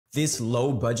This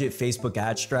low budget Facebook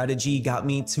ad strategy got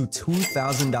me to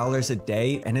 $2,000 a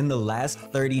day, and in the last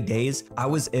 30 days, I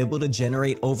was able to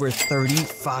generate over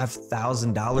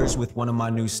 $35,000 with one of my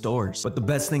new stores. But the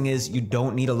best thing is you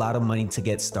don't need a lot of money to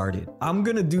get started. I'm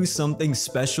gonna do something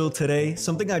special today,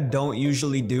 something I don't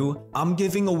usually do. I'm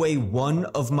giving away one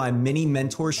of my mini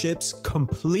mentorships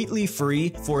completely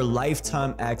free for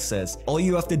lifetime access. All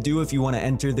you have to do if you want to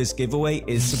enter this giveaway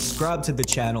is subscribe to the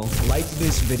channel, like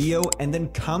this video, and then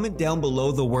comment down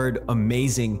below the word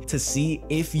amazing to see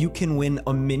if you can win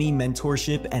a mini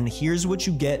mentorship. And here's what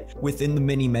you get within the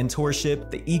mini mentorship: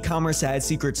 the e-commerce ad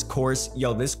secrets course.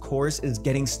 Yo, this course is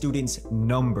getting students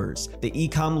numbers. The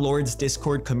Ecom Lords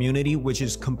Discord community, which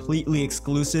is completely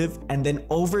exclusive, and then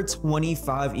over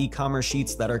 25 e-commerce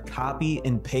sheets that are copy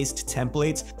and paste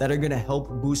templates that are going to help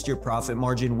boost your profit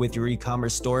margin with your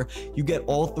e-commerce store. You get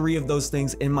all three of those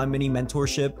things in my mini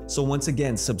mentorship. So once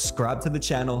again, subscribe to the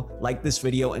channel, like this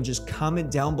video, and just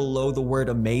comment down below the word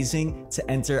amazing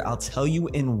to enter. I'll tell you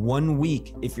in 1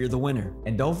 week if you're the winner.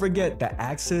 And don't forget that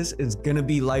access is gonna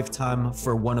be lifetime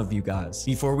for one of you guys.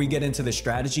 Before we get into the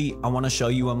strategy, I wanna show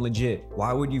you I'm legit.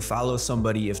 Why would you follow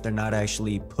somebody if they're not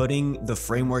actually putting the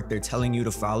framework they're telling you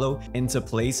to follow into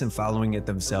place and following it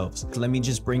themselves? Let me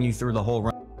just bring you through the whole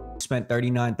run. Spent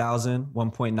 39,000,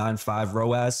 1.95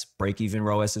 ROAS, break-even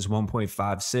ROAS is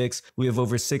 1.56. We have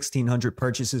over 1,600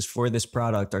 purchases for this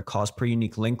product. Our cost per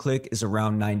unique link click is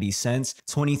around 90 cents,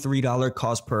 $23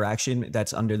 cost per action.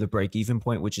 That's under the break-even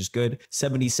point, which is good.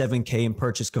 77K in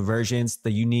purchase conversions.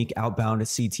 The unique outbound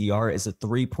CTR is a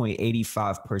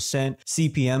 3.85%.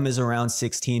 CPM is around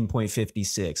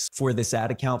 16.56 for this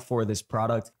ad account for this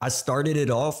product. I started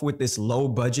it off with this low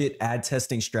budget ad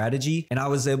testing strategy, and I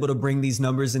was able to bring these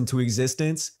numbers into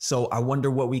existence. So I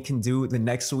wonder what we can do the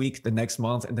next week, the next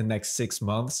month, and the next 6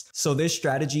 months. So this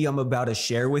strategy I'm about to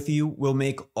share with you will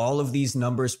make all of these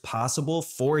numbers possible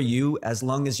for you as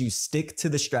long as you stick to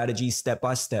the strategy step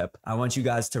by step. I want you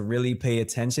guys to really pay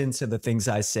attention to the things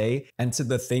I say and to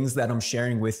the things that I'm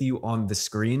sharing with you on the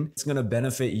screen. It's going to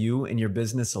benefit you and your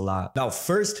business a lot. Now,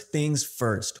 first things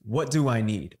first, what do I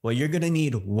need? Well, you're going to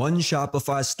need one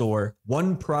Shopify store,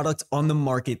 one product on the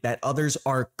market that others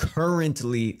are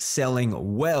currently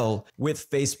selling well with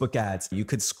Facebook ads. You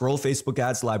could scroll Facebook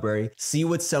ads library, see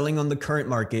what's selling on the current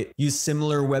market, use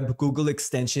similar web Google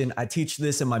extension. I teach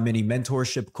this in my mini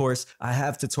mentorship course. I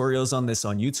have tutorials on this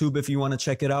on YouTube if you want to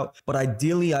check it out. But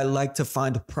ideally, I like to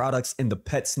find products in the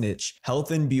pets niche,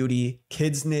 health and beauty,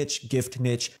 kids niche, gift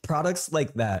niche, products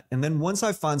like that. And then once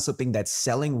I find something that's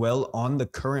selling well on the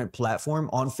current platform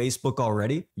on Facebook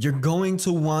already, you're going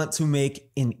to want to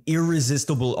make an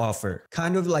irresistible offer,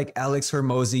 kind of like Alex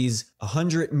Hermosi's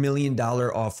 $100 million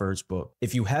offers book.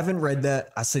 If you haven't read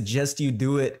that, I suggest you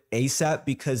do it ASAP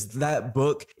because that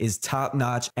book is top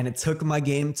notch and it took my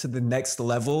game to the next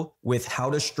level with how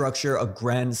to structure a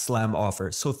grand slam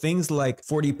offer. So things like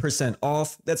 40%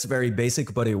 off, that's very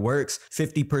basic, but it works.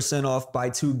 50% off, buy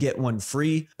two, get one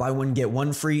free, buy one, get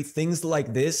one free, things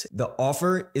like this. The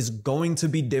offer is going to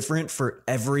be different for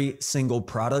every single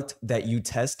product that you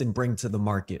test and bring to the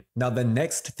market. Now, the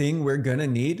next thing we're gonna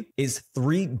need is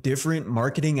 3 different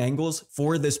marketing angles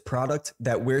for this product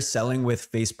that we're selling with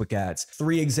Facebook ads.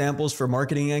 3 examples for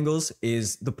marketing angles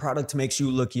is the product makes you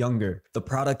look younger. The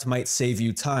product might save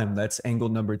you time. That's angle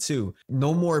number 2.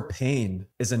 No more pain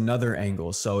is another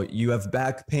angle. So you have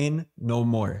back pain, no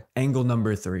more. Angle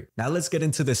number 3. Now let's get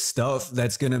into the stuff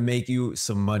that's going to make you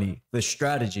some money. The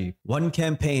strategy. 1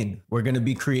 campaign. We're going to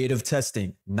be creative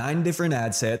testing. 9 different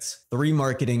ad sets, 3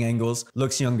 marketing angles,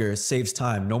 looks younger, saves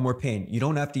time, no more pain. You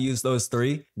don't have to use those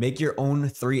 3. Make your own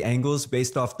 3 angles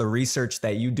based off the research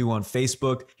that you do on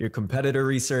Facebook, your competitor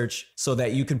research, so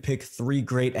that you can pick 3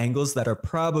 great angles that are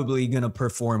probably going to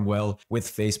perform well with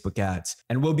Facebook ads.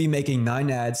 And we'll be making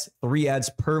 9 ads, 3 ads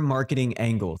per marketing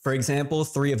angle. For example,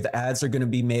 3 of the ads are going to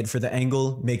be made for the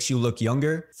angle makes you look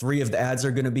younger. 3 of the ads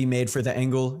are going to be made for the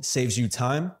angle saves you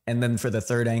time. And then for the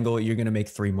 3rd angle, you're going to make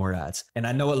 3 more ads. And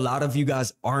I know a lot of you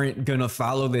guys aren't going to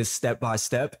follow this step by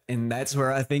step. And that's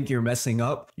where I think you're messing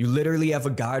up. You literally have a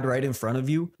guide right in front of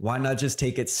you. Why not just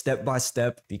take it step by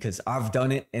step? Because I've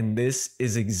done it and this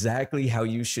is exactly how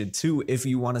you should too if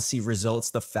you want to see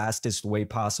results the fastest way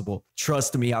possible.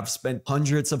 Trust me, I've spent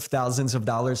hundreds of thousands of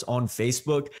dollars on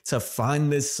Facebook to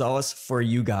find this sauce for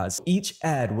you guys. Each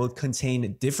ad will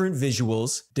contain different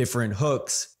visuals, different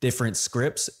hooks, different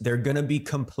scripts. They're going to be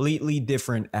completely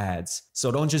different ads.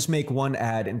 So don't just make one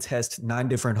ad and test 9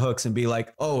 different hooks and be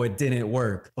like, oh, it didn't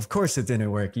work. Of course it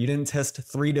didn't work. You didn't test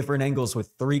 3 different angles videos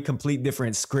with 3 complete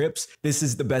different scripts, this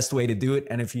is the best way to do it.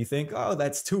 And if you think, oh,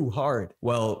 that's too hard,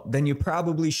 well, then you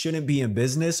probably shouldn't be in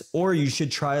business, or you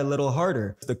should try a little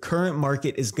harder. The current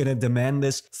market is going to demand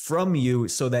this from you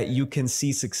so that you can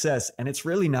see success. And it's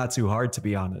really not too hard, to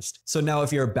be honest. So now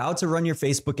if you're about to run your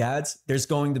Facebook ads, there's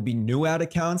going to be new ad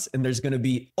accounts and there's going to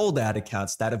be old ad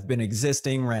accounts that have been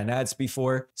existing, ran ads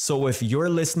before. So if you're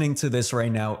listening to this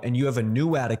right now and you have a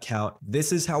new ad account,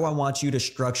 this is how I want you to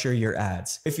structure your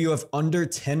ads. If you have under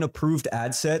 10 approved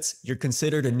ad sets, you're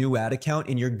considered a new ad account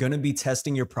and you're going to be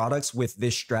testing your products with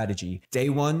this strategy. Day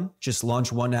 1, just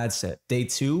launch 1 ad set. Day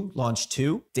 2, launch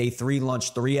 2. Day 3,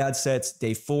 launch 3 ad sets.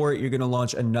 Day 4, you're going to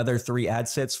launch another 3 ad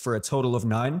sets for a total of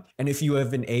 9. And if you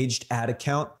have an aged ad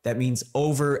account, that means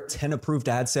over 10 approved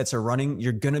ad sets are running,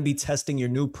 you're going to be testing your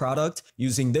new product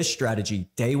using this strategy.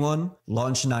 Day 1,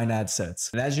 launch 9 ad sets.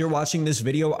 And as you're watching this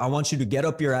video, I want you to get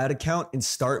up your ad account and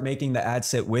start making the ad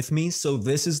set with me. So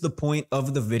this is the point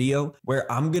of the video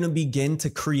where I'm going to begin to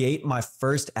create my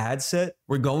first ad set.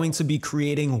 We're going to be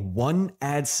creating 1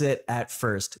 ad set at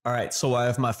first. All right, so I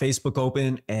have my Facebook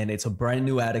open and it's a brand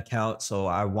new ad account. So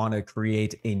I want to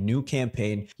create a new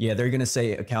campaign. Yeah, they're going to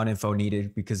say account info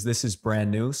needed because this is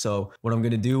brand new. So what I'm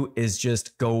going to do is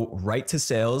just go right to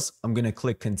sales. I'm going to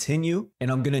click continue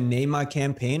and I'm going to name my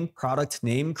campaign product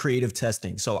name creative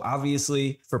testing. So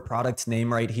obviously for product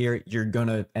name right here, you're going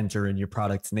to enter in your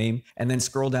product name and then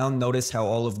scroll down. Notice how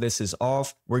all of this is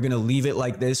off. We're going to leave it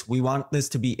like this. We want this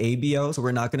to be ABO. So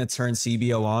we're not going to turn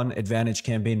CBO on, advantage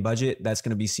campaign budget. That's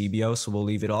going to be CBO. So we'll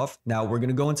leave it off. Now we're going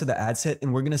to go into the ad set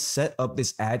and we're going to set up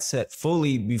this ad set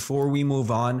fully before we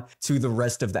move on to the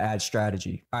rest of the ad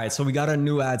strategy. All right, so we got our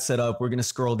new ad set up. We're going to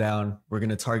scroll down. We're going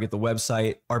to target the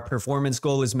website. Our performance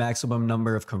goal is maximum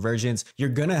number of conversions. You're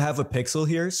going to have a pixel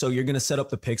here. So you're going to set up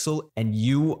the pixel and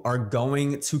you are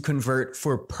going to convert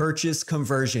for purchase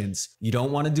conversions. You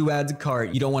don't want to do add to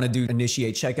cart. You don't want to do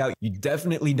initiate checkout. You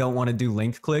definitely don't want to do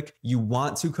link click. You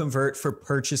want to convert for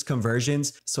purchase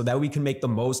conversions so that we can make the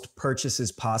most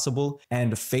purchases possible.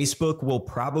 And Facebook will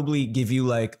probably give you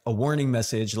like a warning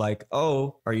message like,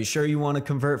 oh, are you sure you want to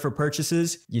convert for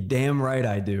purchases? You damn right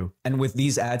I do. And with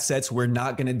these ad sets, we're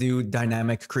not going to do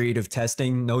dynamic creative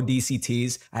testing, no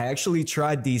DCTs. I actually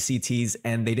tried DCTs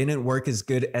and they didn't work as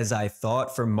good as I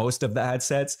thought for most of the ad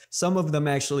sets. Some of them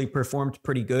actually performed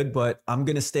pretty good, but I'm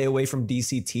going to stay away from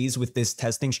DCTs with this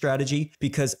testing strategy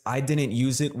because I didn't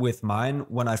use it with mine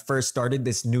when I first started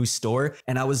this new store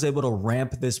and I was able to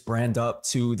ramp this brand up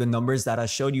to the numbers that I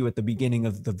showed you at the beginning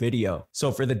of the video.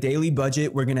 So for the daily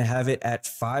budget, we're going to have it at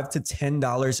 $5 to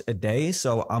 $10 a day.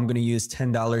 So I'm going to use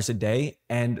 $10 a day.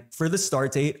 And for the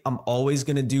start date, I'm always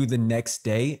going to do the next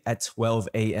day at 12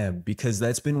 a.m. because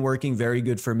that's been working very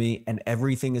good for me and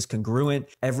everything is congruent.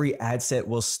 Every ad set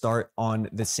will start on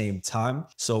the same time.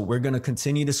 So we're going to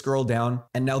continue to scroll down.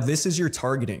 And now this is your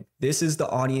targeting. This is the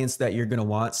audience that you're going to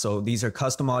want. So these are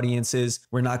custom audiences.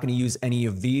 We're not going to use any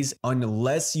of these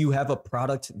unless you have a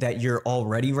product that you're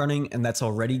already running and that's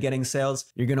already getting sales.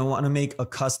 You're going to want to make a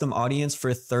custom audience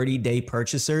for 30-day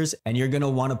purchasers. And you're going to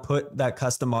want to put that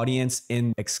custom audience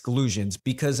in exclusions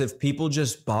because if people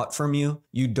just bought from you,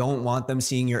 you don't want them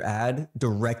seeing your ad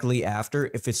directly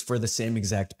after if it's for the same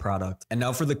exact product. And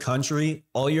now for the country,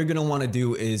 all you're going to want to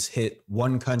do is hit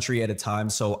one country at a time.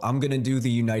 So I'm going to do the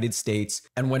United States.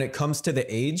 And when it comes to the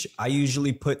age, I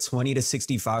usually put 20 to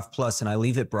 65 plus and I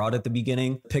leave it broad at the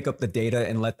beginning, pick up the data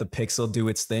and let the pixel do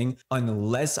its thing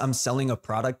unless I'm selling a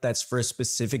product that's for a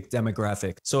specific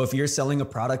demographic. So if you're selling a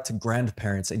product to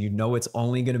grandparents and you know it's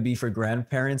only going to be for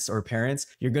grandparents or parents,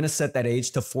 you're going to set that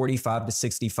age to 45 to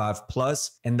 65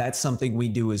 plus. And that's something we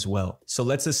do as well. So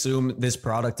let's assume this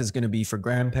product is going to be for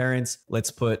grandparents.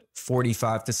 Let's put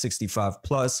 45 to 65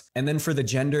 plus. And then for the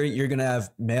gender, you're going to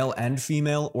have male and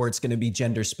female, or it's going to be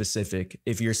gender specific.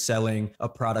 If you're selling a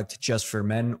product just for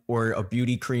men or a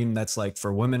beauty cream that's like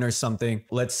for women or something,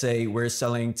 let's say we're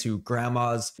selling to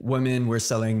grandmas, women, we're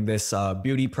selling this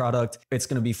beauty product. It's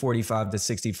going to be 45 to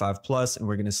 65 plus, and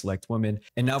we're going to select women.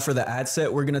 And now for the ad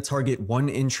set, we're going to target one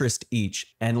interest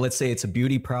each. And let's say it's a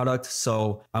beauty product.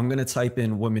 So I'm going to type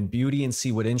in women beauty and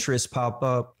see what interests pop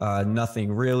up.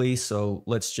 Nothing really. So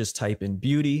let's just type in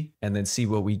beauty and then see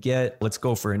what we get. Let's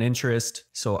go for an interest.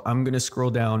 So I'm going to scroll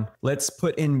down. Let's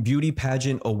put in beauty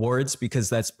pageant awards because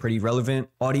that's pretty relevant.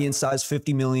 Audience size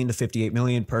 50 million to 58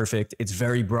 million. Perfect. It's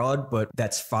very broad, but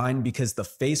that's fine because the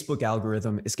Facebook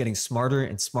algorithm is getting smarter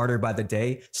and smarter by the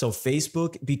day. So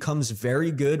Facebook becomes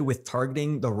very good with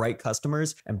targeting the right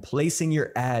customers and placing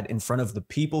your ad in front of the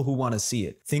people who want to see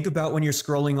it. Think about when you're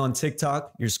scrolling on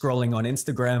TikTok, you're scrolling on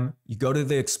Instagram, you go to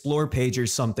the explore page or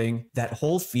something, that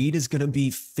whole feed is going to be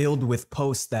filled with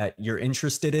posts that you're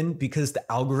interested in because because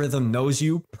the algorithm knows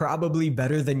you probably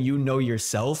better than you know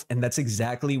yourself. And that's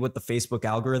exactly what the Facebook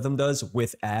algorithm does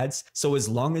with ads. So as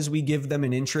long as we give them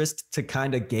an interest to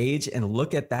kind of gauge and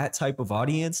look at that type of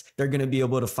audience, they're going to be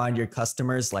able to find your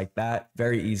customers like that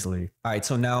very easily. All right,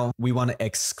 so now we want to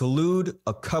exclude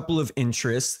a couple of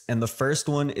interests, and the first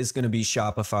one is going to be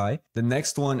Shopify. The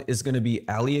next one is going to be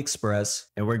AliExpress,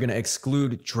 and we're going to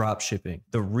exclude drop shipping.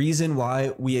 The reason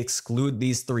why we exclude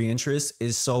these three interests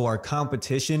is so our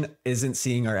competition isn't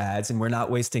seeing our ads and we're not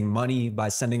wasting money by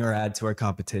sending our ad to our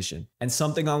competition. And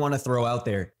something I want to throw out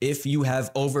there, if you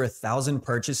have over 1,000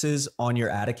 purchases on your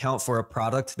ad account for a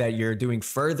product that you're doing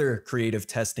further creative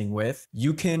testing with,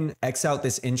 you can X out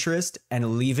this interest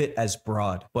and leave it as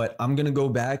broad. But I'm going to go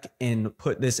back and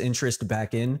put this interest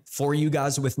back in for you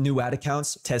guys with new ad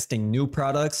accounts, testing new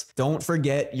products. Don't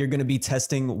forget, you're going to be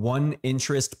testing one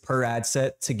interest per ad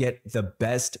set to get the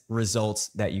best results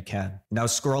that you can. Now,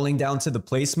 scrolling down to the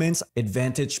placements,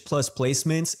 Advantage Plus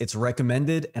placements, it's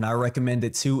recommended, and I recommend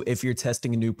it too if you're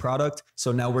testing a new product.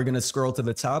 So now we're going to scroll to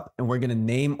the top and we're going to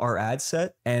name our ad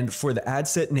set. And for the ad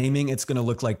set naming, it's going to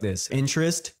look like this: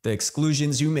 interest, the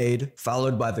exclusions you made,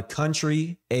 followed by the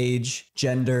country, age,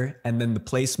 gender, and then the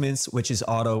placements, which is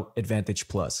auto Advantage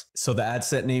Plus. So the ad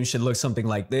set name should look something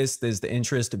like this. There's the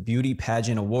interest, beauty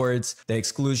pageant awards, the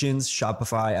exclusions,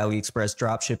 Shopify, AliExpress,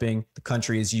 dropshipping. The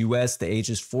country is US, the age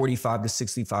is 45 to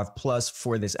 65 plus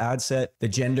for this ad set. The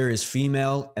gender is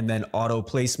female, and then auto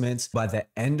placements. By the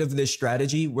end of this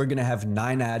strategy, we're going to have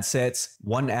 9 ad sets,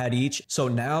 1 ad each. So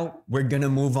now we're going to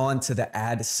move on to the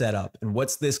ad setup. And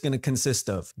what's this going to consist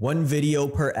of? 1 video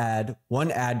per ad,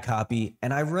 1 ad copy,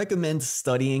 and I recommend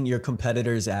studying your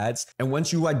competitors' ads. And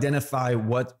once you identify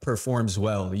what performs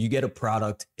well, you get a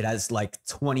product, it has like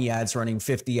 20 ads running,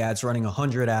 50 ads running,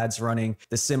 100 ads running.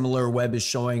 The similar web is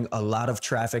showing a lot of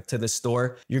traffic to the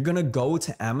store. You're going to go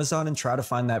to Amazon and try to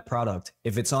find that product.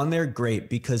 If it's on there, great,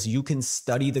 because you can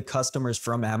study the customers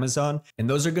from Amazon, and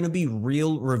those are going to be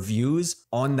real reviews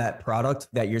on that product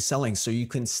that you're selling. So you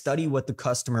can study what the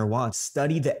customer wants,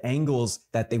 study the angles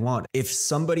that they want. If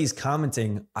somebody's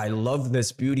commenting, I love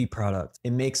this beauty product,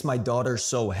 it makes my daughter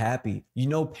so happy, you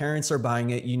know parents are buying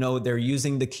it, you know they're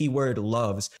using the keyword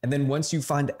loves. And then once you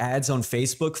find ads on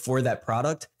Facebook for that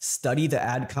product, study the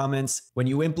ad comments. When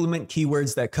you implement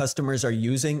keywords that customers are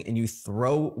using and you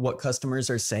throw what customers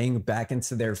are saying back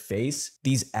into their face,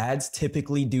 these ads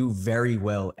typically do very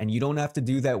well. And you don't have to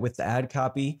do that with the ad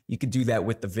copy. You could do that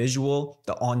with the visual,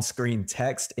 the on-screen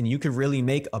text, and you could really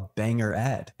make a banger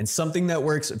ad. And something that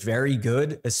works very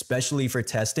good, especially for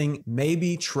testing,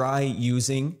 maybe try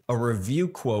using a review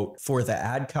quote for the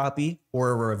ad copy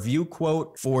or a review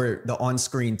quote for the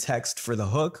on-screen text for the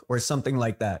hook or something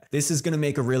like that. This is going to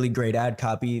make a really great ad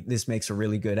copy. This makes a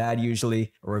really good ad,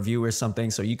 usually a review or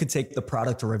something. So you could take the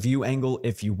product review angle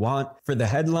if you want. For the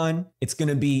headline, it's going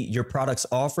to be your product's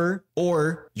offer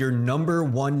or your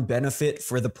 #1 benefit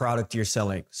for the product you're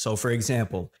selling. So for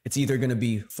example, it's either going to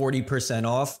be 40%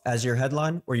 off as your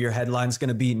headline, or your headline's going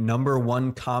to be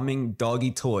 #1 calming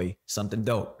doggy toy, something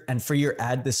dope. And for your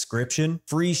ad description,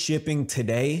 free shipping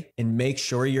today, and make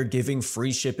sure you're giving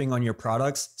free shipping on your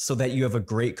products so that you have a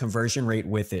great conversion rate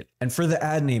with it. And for the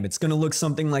ad name, it's going to look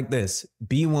something like this: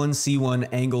 B1C1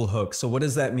 angle hook. So what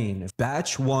does that mean? If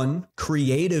batch 1,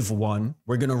 creative 1,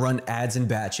 we're going to run ads in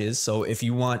batches. So if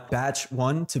you want batch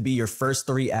 1 to be your first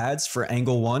 3 ads for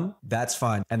angle 1, that's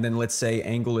fine. And then let's say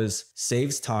angle is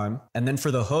saves time. And then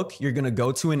for the hook, you're going to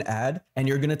go to an ad and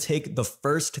you're going to take the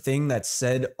first thing that's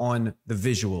said on the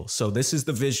visual. So this is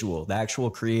the visual, the actual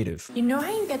creative. You know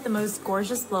how you get the most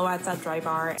gorgeous blowouts at Dry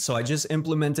Bar? So I just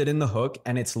implemented in the hook,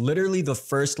 and it's literally the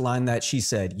first line that she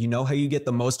said. You know how you get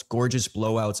the most gorgeous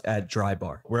blowouts at Dry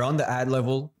Bar? We're on the ad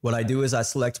level. What I do is I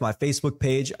select my Facebook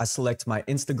page. I select my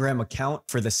Instagram account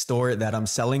for the store that I'm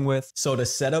selling with. So to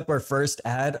set up our first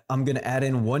ad, I'm going to add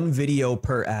in 1 video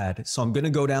per ad. So I'm going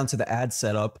to go down to the ad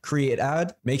setup, create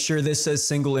ad, make sure this says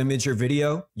single image or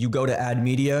video. You go to add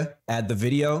media, add the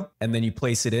video, and then you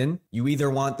place it in. You either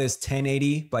want this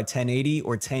 1080 by 1080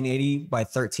 or 1080 by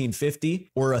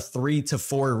 1350 or a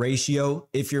 3:4 ratio.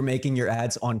 If you're making your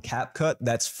ads on CapCut,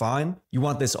 that's fine. You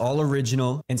want this all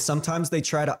original. And sometimes they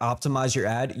try to optimize your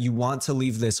ad. You want to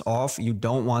leave this off. You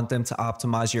don't want them to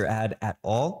optimize your ad at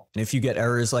all. And if you get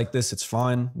errors like this, it's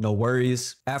fine. No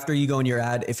worries. After you go in your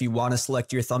ad, if you want to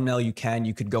select your thumbnail, you can.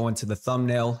 You could go into the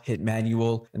thumbnail, hit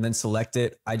manual, and then select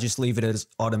it. I just leave it as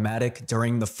automatic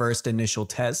during the first initial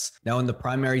test. Now in the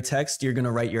primary text, you're going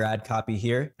to write your ad copy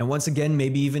here. And once again,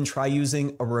 maybe even try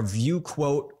using a review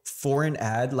quote for an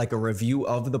ad, like a review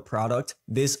of the product,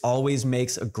 this always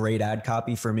makes a great ad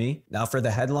copy for me. Now for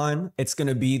the headline, it's going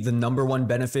to be the #1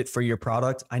 benefit for your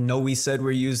product. I know we said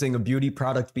we're using a beauty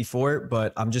product before,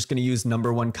 but I'm just going to use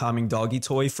 #1 calming doggy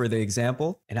toy for the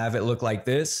example and have it look like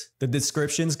this. The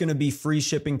description is going to be free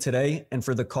shipping today. And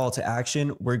for the call to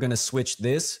action, we're going to switch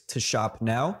this to shop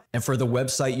now. And for the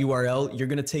website URL, you're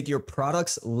going to take your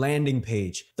product's landing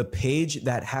page, the page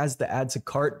that has the add to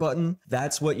cart button.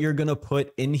 That's what you're going to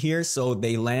put in here. So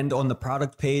they land on the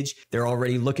product page. They're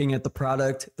already looking at the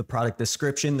product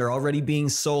description. They're already being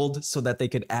sold so that they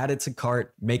could add it to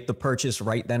cart, make the purchase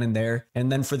right then and there.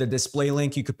 And then for the display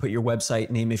link, you could put your website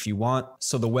name if you want.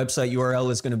 So the website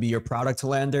URL is going to be your product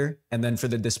lander. And then for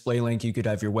the display link, you could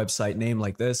have your website name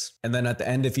like this. And then at the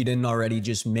end, if you didn't already,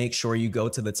 just make sure you go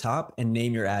to the top and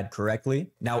name your ad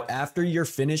correctly. Now, after you're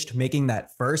finished making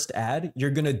that first ad,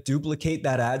 you're going to duplicate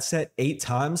that ad set 8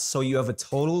 times. So you have a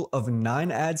total of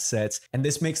 9 ad sets. And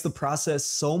this makes the process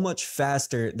so much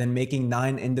faster than making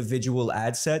 9 individual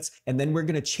ad sets. And then we're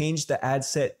going to change the ad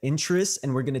set interest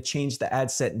and we're going to change the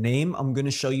ad set name. I'm going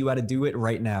to show you how to do it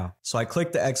right now. So I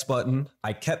click the X button,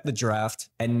 I kept the draft,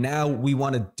 and now we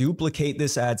want to duplicate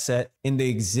this ad set in the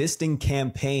existing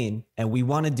campaign. And we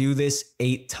want to do this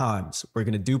 8 times. We're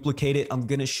going to duplicate it. I'm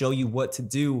going to show you what to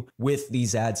do with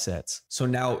these ad sets. So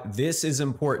now this is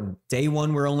important. Day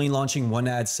 1, we're only launching 1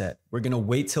 ad set. We're going to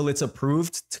wait till it's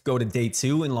approved to go to day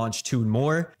 2 and launch 2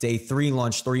 more. Day 3,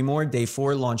 launch 3 more. Day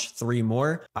 4, launch 3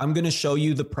 more. I'm going to show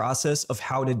you the process of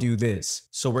how to do this.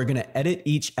 So we're going to edit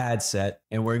each ad set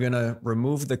and we're going to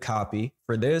remove the copy.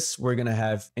 For this, we're going to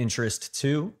have interest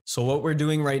 2. So what we're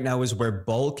doing right now is we're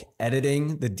bulk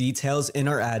editing the details in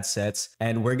our ad sets,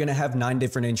 and we're going to have 9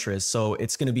 different interests. So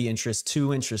it's going to be interest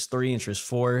 2, interest 3, interest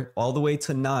 4, all the way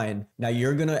to 9. Now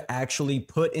you're going to actually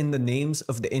put in the names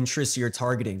of the interests you're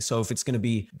targeting. So if it's going to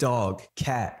be dog,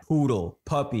 cat, poodle,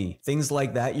 puppy, things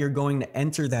like that, you're going to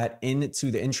enter that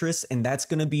into the interest, and that's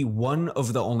going to be one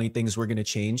of the only things we're going to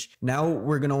change. Now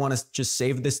we're going to want to just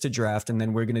save this to draft, and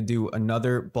then we're going to do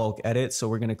another bulk edit. So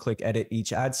we're going to click edit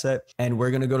each ad set, and we're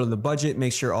going to go to the budget,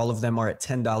 make sure all of them are at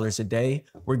 $10 a day.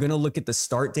 We're going to look at the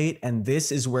start date, and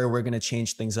this is where we're going to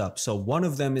change things up. So one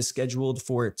of them is scheduled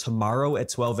for tomorrow at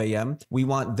 12 a.m. We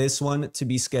want this one to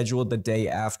be scheduled the day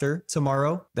after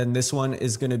tomorrow. Then this one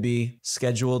is going to be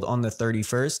scheduled on the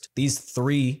 31st. These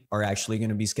 3 are actually going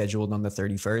to be scheduled on the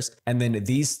 31st. And then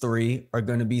these 3 are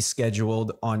going to be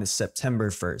scheduled on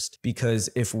September 1st, because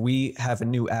if we have a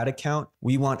new ad account,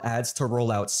 we want ads to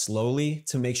roll out slowly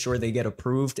to make sure they get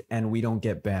approved and we don't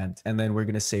get banned. And then we're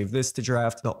going to save this to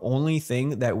draft. The only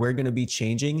thing that we're going to be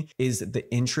changing is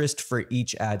the interest for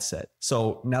each ad set.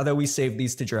 So now that we saved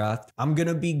these to draft, I'm going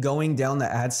to be going down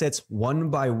the ad sets one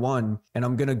by one, and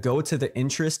I'm going to go to the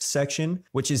interest section,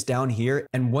 which is down here.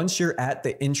 And once you're at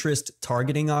the interest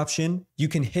targeting option, you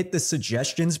can hit the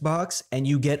suggestions box and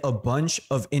you get a bunch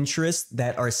of interests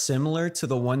that are similar to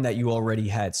the one that you already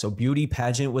had. So beauty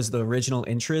pageant was the original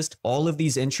interest. All of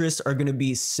these interests are going to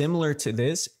be similar to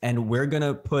this, and we're going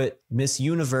to put Miss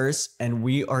Universe and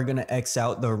we are going to X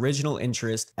out the original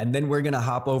interest, and then we're going to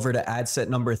hop over to ad set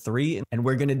number 3 and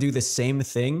we're going to do the same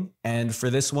thing. And for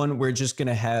this one, we're just going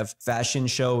to have fashion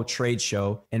show, trade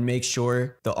show, and make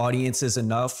sure the audience is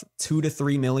enough. 2 to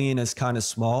 3 million is kind of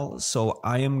small. So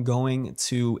I am going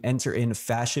to enter in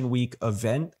fashion week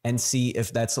event and see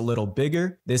if that's a little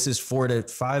bigger. This is 4 to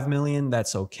 5 million.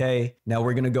 That's okay. Now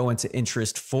we're going to go into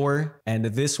interest 4, and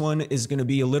this one is going to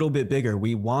be a little bit bigger.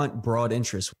 We want broad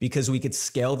interest because we could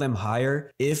scale them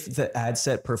higher if the ad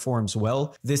set performs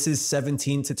well. This is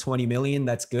 17 to 20 million.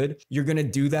 That's good. You're going to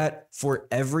do that for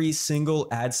every single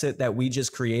ad set that we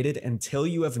just created until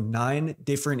you have 9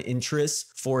 different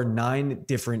interests for 9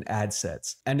 different ad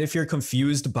sets. And if you're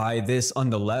confused by this on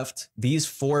the left, these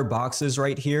 4 boxes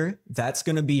right here, that's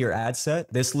going to be your ad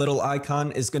set. This little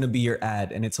icon is going to be your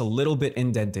ad, and it's a little bit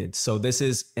indented. So this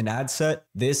is an ad set.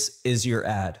 This is your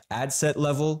ad set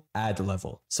level, ad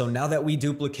level. So now that we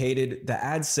duplicated the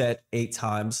ad set 8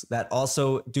 times, that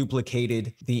also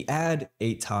duplicated the ad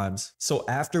 8 times. So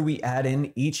after we add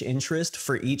in each interest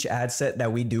for each ad set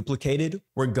that we duplicated,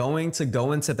 we're going to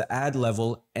go into the ad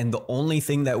level, and the only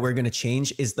thing that we're going to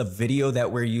change is the video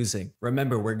that we're using.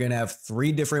 Remember, we're going to have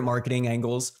 3 different marketing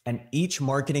angles, and each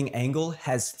marketing angle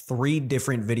has 3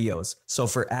 different videos. So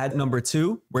for ad number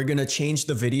 2, we're going to change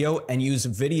the video and use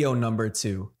video number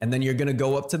 2. And then you're going to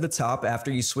go up to the top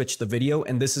after you switch the video,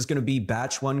 and this is going to be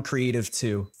batch 1 creative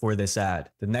 2 for this ad.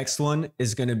 The next one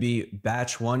is going to be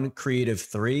batch 1 creative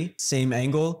 3, same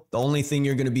angle. The only thing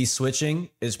you're going to be switching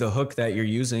is the hook that you're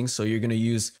using. So you're going to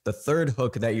use the 3rd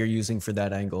hook that you're using for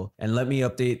that angle. angle. And let me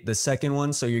update the second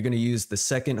one. So you're going to use the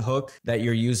second hook that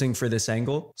you're using for this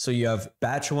angle. So you have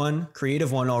batch 1,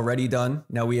 creative 1 already done.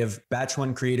 Now we have batch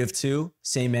 1, creative 2,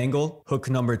 same angle, hook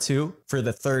number 2. For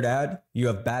the third ad, you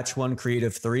have batch 1,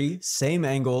 creative 3, same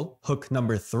angle, hook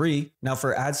number 3. Now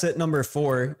for ad set number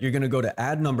 4, you're going to go to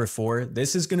ad number 4.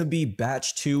 This is going to be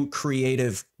batch 2,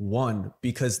 creative 1,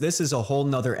 because this is a whole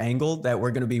nother angle that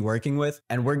we're going to be working with.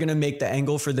 And we're going to make the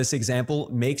angle for this example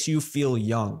makes you feel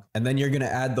young. And then you're going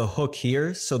to add the hook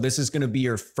here. So this is going to be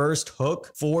your first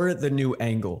hook for the new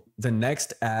angle. The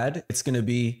next ad, it's going to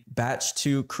be batch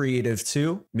 2, creative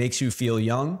 2, makes you feel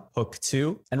young, hook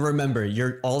 2. And remember,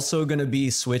 you're also going to be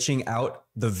switching out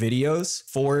the videos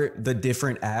for the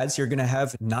different ads. You're going to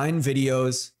have 9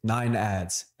 videos, 9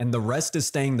 ads, and the rest is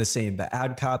staying the same. The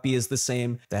ad copy is the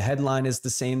same. The headline is the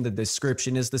same. The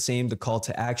description is the same. The call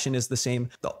to action is the same.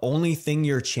 The only thing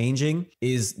you're changing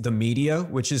is the media,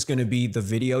 which is going to be the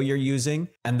video you're using,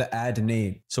 and the ad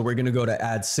name. So we're going to go to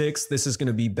ad 6. This is going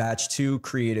to be batch 2,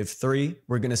 creative 3.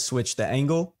 We're going to switch the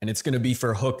angle, and it's going to be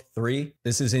for hook 3.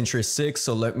 This is interest 6.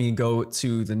 So let me go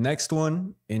to the next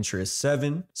one, interest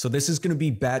 7. So this is going to be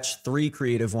batch 3,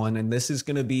 creative 1, and this is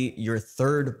going to be your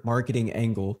third marketing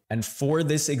angle. And for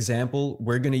this example,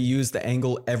 we're going to use the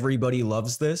angle everybody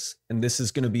loves this, and this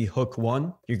is going to be hook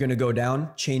 1. You're going to go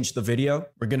down, change the video.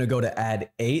 We're going to go to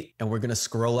ad 8, and we're going to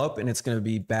scroll up, and it's going to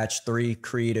be batch 3,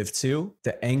 creative 2.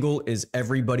 The angle is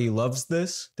everybody loves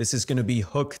this. This is going to be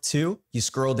hook 2. You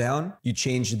scroll down, you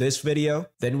change this video.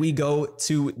 Then we go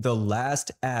to the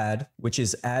last ad, which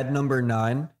is ad number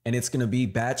 9, and it's going to be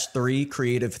batch 3,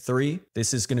 creative 3.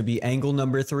 This is going to be angle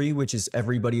number 3, which is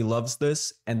everybody loves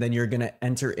this. And then you're going to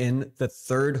enter in the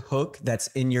third hook that's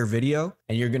in your video,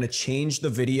 and you're going to change the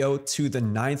video to the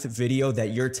 9th video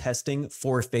that you're testing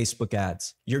for Facebook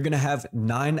ads. You're going to have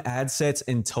 9 ad sets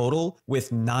in total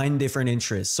with 9 different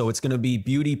interests. So it's going to be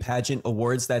beauty pageant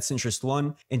awards. That's interest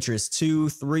 1, interest 2,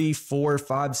 3, 4,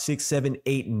 5, 6, 7,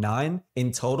 8, 9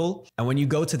 in total. And when you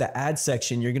go to the ad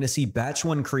section, you're going to see batch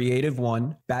 1, creative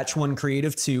 1, batch 1,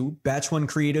 creative 2, batch 1,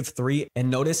 creative 3. And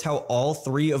notice how all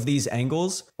 3 of these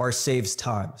angles are saves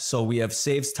time. So we have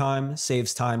saves time,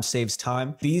 saves time, saves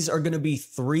time. These are going to be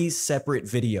 3 separate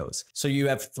videos. So you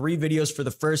have 3 videos for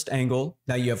the first angle.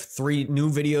 Now you have 3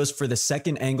 new videos for the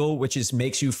second angle, which is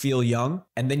makes you feel young.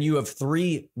 And then you have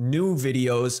 3 new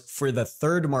videos for the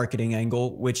third marketing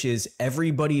angle, which is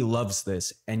everybody loves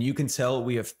this. And you can tell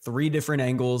we have 3 different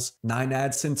angles, 9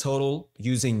 ads in total,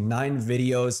 using 9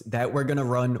 videos that we're going to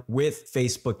run with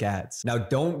Facebook ads. Now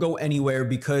don't go anywhere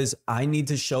because I need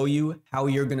to show you how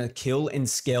you're going to kill and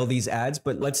scale these ads.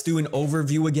 But let's do an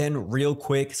overview again real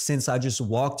quick, since I just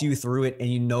walked you through it and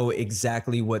you know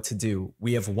exactly what to do.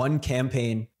 We have 1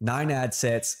 campaign, 9 ad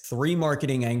sets, 3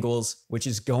 marketing angles, which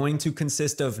is going to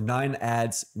consist of 9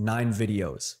 ads, 9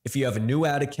 videos. If you have a new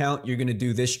ad account, you're going to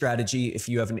do this strategy. If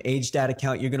you have an aged ad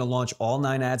account, you're going to launch all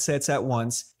 9 ad sets at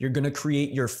once. You're going to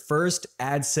create your first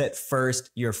ad set first,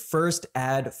 your first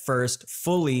ad first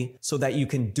fully, so that you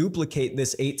can duplicate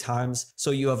this 8 times.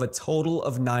 So you have a total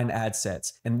of 9 ad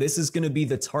sets. And this is going to be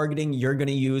the targeting you're going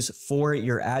to use for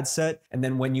your ad set. And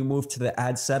then when you move to the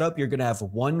ad setup, you're going to have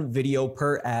 1 video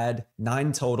per ad,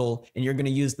 9 total. And you're going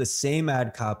to use the same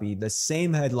ad copy, the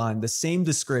same headline, the same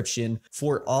description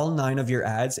for all 9 of your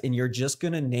ads. And you're just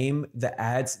going to name the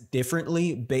ads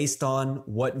differently based on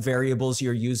what variables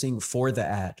you're using for the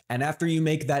ad. And after you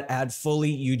make that ad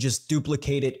fully, you just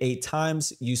duplicate it 8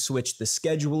 times. You switch the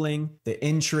scheduling, the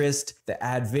interest, the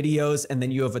ad videos, and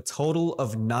then you have a total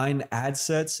of 9 ad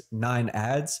sets, 9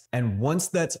 ads. And once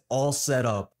that's all set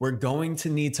up, we're going to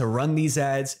need to run these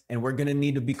ads, and we're going to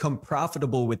need to become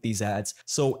profitable with these ads.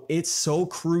 So it's so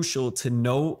crucial to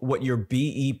know what your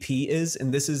BEP is.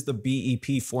 And this is the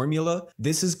BEP formula.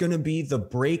 This is going to be the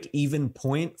break-even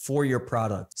point for your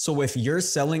product. So if you're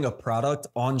selling a product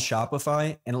on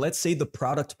Shopify, and let's say the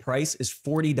product price is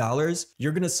 $40,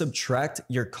 you're going to subtract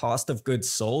your cost of goods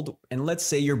sold. And let's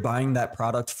say you're buying that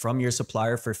product from your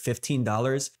supplier for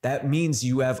 $15. That means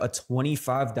you have a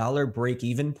 $25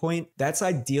 break-even point. That's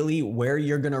ideally where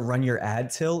you're going to run your ad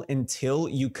till until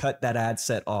you cut that ad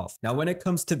set off. Now, when it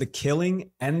comes to the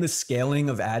killing and the scaling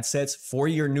of ad sets for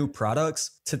your new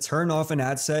products, to turn off an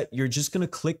ad set, you're just going to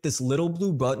click this little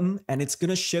blue button and it's going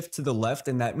to shift to the left.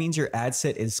 And that means your ad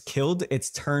set is killed. It's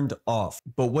turned off.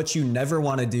 But what you never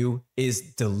want to do is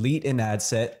delete an ad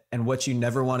set. And what you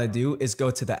never want to do is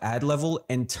go to the ad level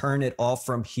and turn it off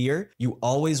from here. You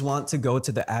always want to go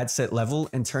to the ad set level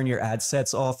and turn your ad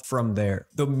sets off from there.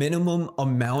 The minimum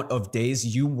amount of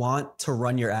days you want to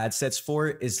run your ad sets for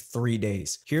is 3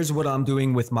 days. Here's what I'm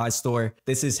doing with my store.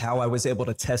 This is how I was able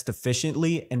to test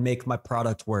efficiently and make my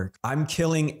product work. I'm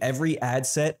killing every ad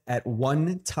set at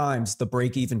 1 times the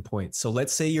break-even point. So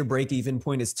let's say your break-even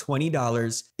point is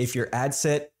 $20. If your ad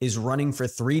set is running for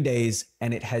 3 days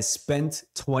and it has spent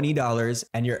 $20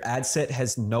 and your ad set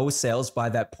has no sales by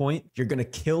that point, you're gonna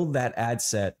kill that ad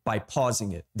set by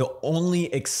pausing it. The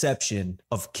only exception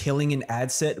of killing an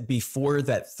ad set before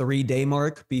that 3-day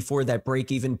mark, before that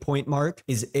break-even point mark,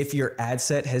 is if your ad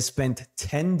set has spent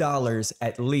 $10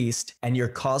 at least and your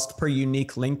cost per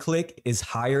unique link click is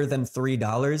higher than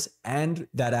 $3 and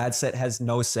that ad set has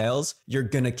no sales, you're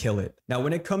gonna kill it. Now,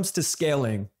 when it comes to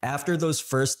scaling, after those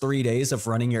first 3 days of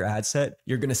running your ad set,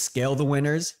 you're gonna scale the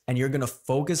winners and you're gonna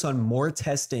focus on more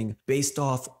testing based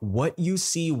off what you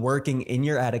see working in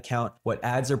your ad account, what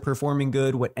ads are performing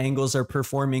good, what angles are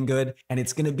performing good, and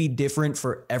it's gonna be different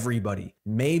for everybody.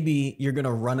 Maybe you're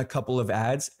gonna run a couple of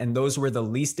ads and those were the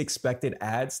least expected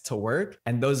ads to work,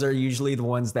 and those are usually the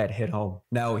ones that hit home.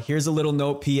 Now, here's a little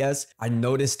note PS. I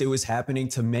noticed it was happening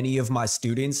to many of my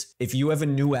students. If you have a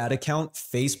new ad account,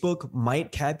 Facebook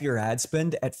might cap your ad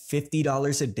spend at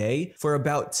 $50 a day for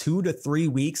about 2 to 3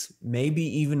 weeks, maybe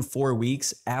even 4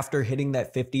 weeks after hitting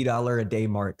that $50 a day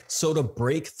mark. So to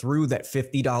break through that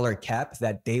 $50 cap,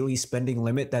 that daily spending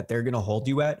limit that they're gonna hold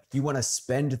you at, you wanna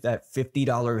spend that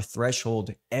 $50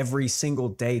 threshold every single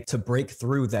day to break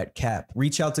through that cap.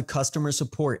 Reach out to customer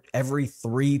support every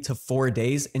 3 to 4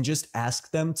 days and just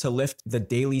ask them to lift the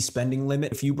daily spending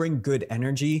limit. If you bring good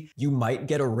energy, you might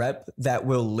get a rep that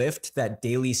will lift that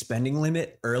daily spending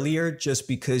limit earlier just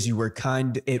because you were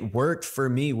kind. It worked for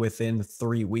me within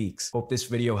 3 weeks. Hope this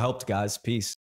video helped, guys. Peace.